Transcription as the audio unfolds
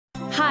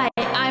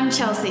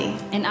Chelsea.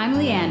 And I'm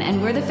Leanne,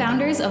 and we're the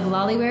founders of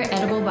LOLIWARE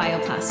Edible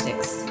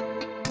Bioplastics.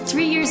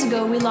 3 years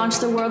ago, we launched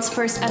the world's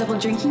first edible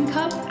drinking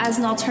cup as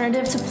an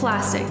alternative to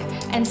plastic.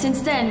 And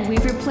since then,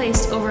 we've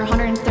replaced over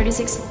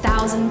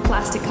 136,000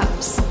 plastic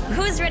cups.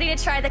 Who's ready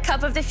to try the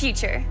cup of the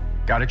future?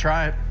 Gotta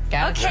try it.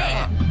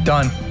 Okay.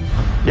 Done.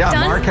 Yeah,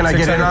 Done? Mark, can I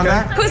get in on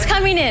that? Who's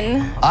coming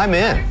in? I'm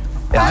in.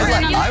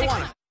 I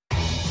want to.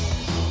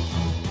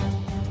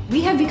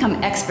 We have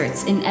become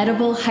experts in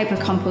edible,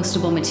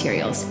 hypercompostable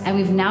materials, and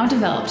we've now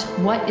developed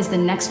what is the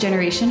next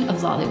generation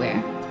of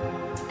LOLIWARE.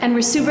 And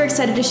we're super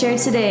excited to share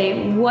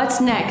today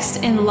what's next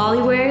in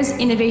LOLIWARE's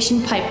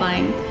innovation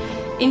pipeline.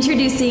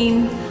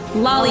 Introducing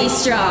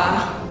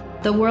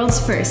LOLISTRAW, the world's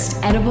first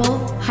edible,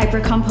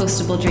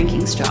 hypercompostable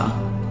drinking straw.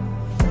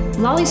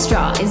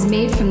 LOLISTRAW is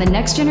made from the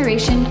next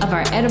generation of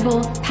our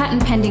edible,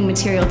 patent-pending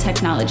material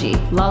technology,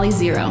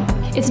 LOLIZero.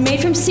 It's made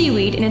from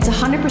seaweed and it's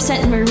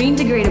 100%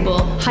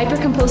 marine-degradable,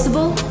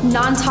 hypercompostable,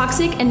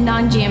 non-toxic, and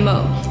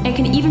non-GMO. And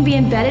can even be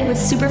embedded with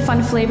super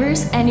fun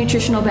flavors and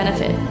nutritional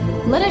benefit.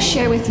 Let us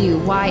share with you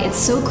why it's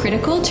so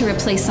critical to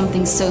replace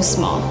something so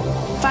small.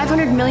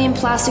 500 million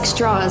plastic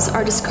straws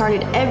are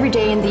discarded every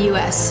day in the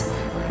US,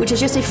 which is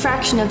just a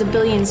fraction of the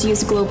billions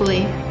used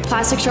globally.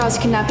 Plastic straws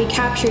cannot be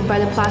captured by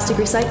the plastic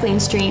recycling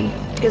stream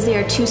because they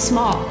are too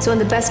small. So in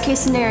the best case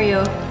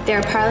scenario, they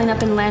are piling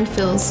up in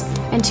landfills,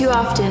 and too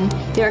often,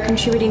 they are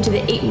contributing to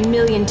the 8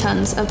 million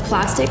tons of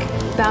plastic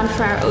bound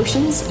for our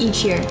oceans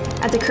each year.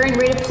 At the current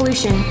rate of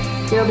pollution,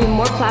 there will be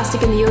more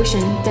plastic in the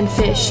ocean than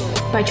fish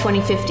by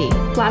 2050.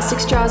 Plastic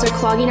straws are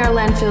clogging our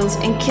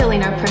landfills and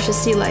killing our precious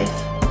sea life.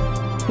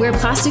 Where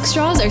plastic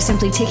straws are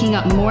simply taking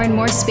up more and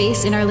more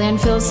space in our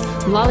landfills,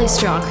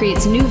 LOLISTRAW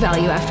creates new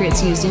value after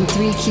it's used in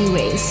 3 key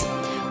ways.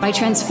 By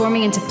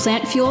transforming into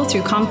plant fuel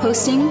through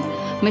composting,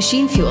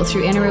 machine fuel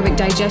through anaerobic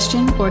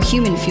digestion, or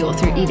human fuel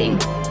through eating.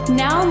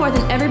 Now more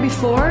than ever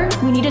before,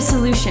 we need a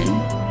solution.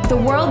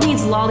 The world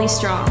needs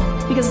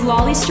LOLISTRAW, because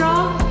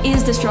LOLISTRAW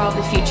is the straw of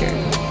the future.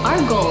 Our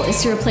goal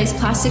is to replace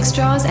plastic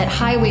straws at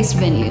high-waste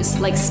venues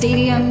like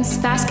stadiums,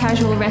 fast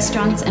casual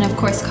restaurants, and of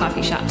course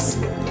coffee shops.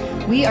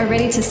 We are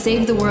ready to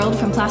save the world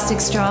from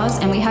plastic straws,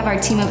 and we have our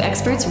team of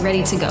experts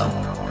ready to go.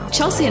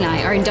 Chelsea and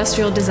I are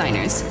industrial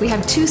designers. We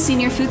have 2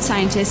 senior food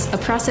scientists, a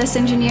process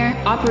engineer,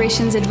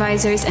 operations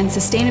advisors, and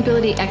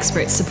sustainability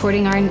experts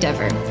supporting our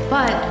endeavor.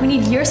 But we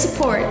need your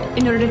support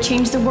in order to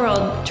change the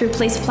world to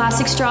replace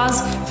plastic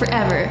straws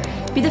forever.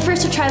 Be the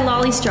first to try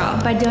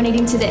LOLISTRAW by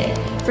donating today.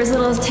 For as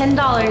little as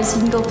 $10,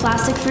 you can go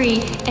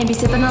plastic-free and be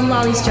sipping on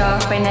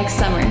LOLISTRAW by next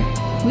summer.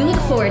 We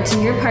look forward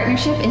to your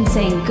partnership in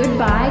saying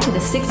goodbye to the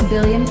 6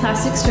 billion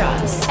plastic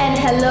straws. And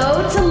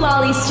hello to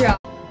LOLISTRAW.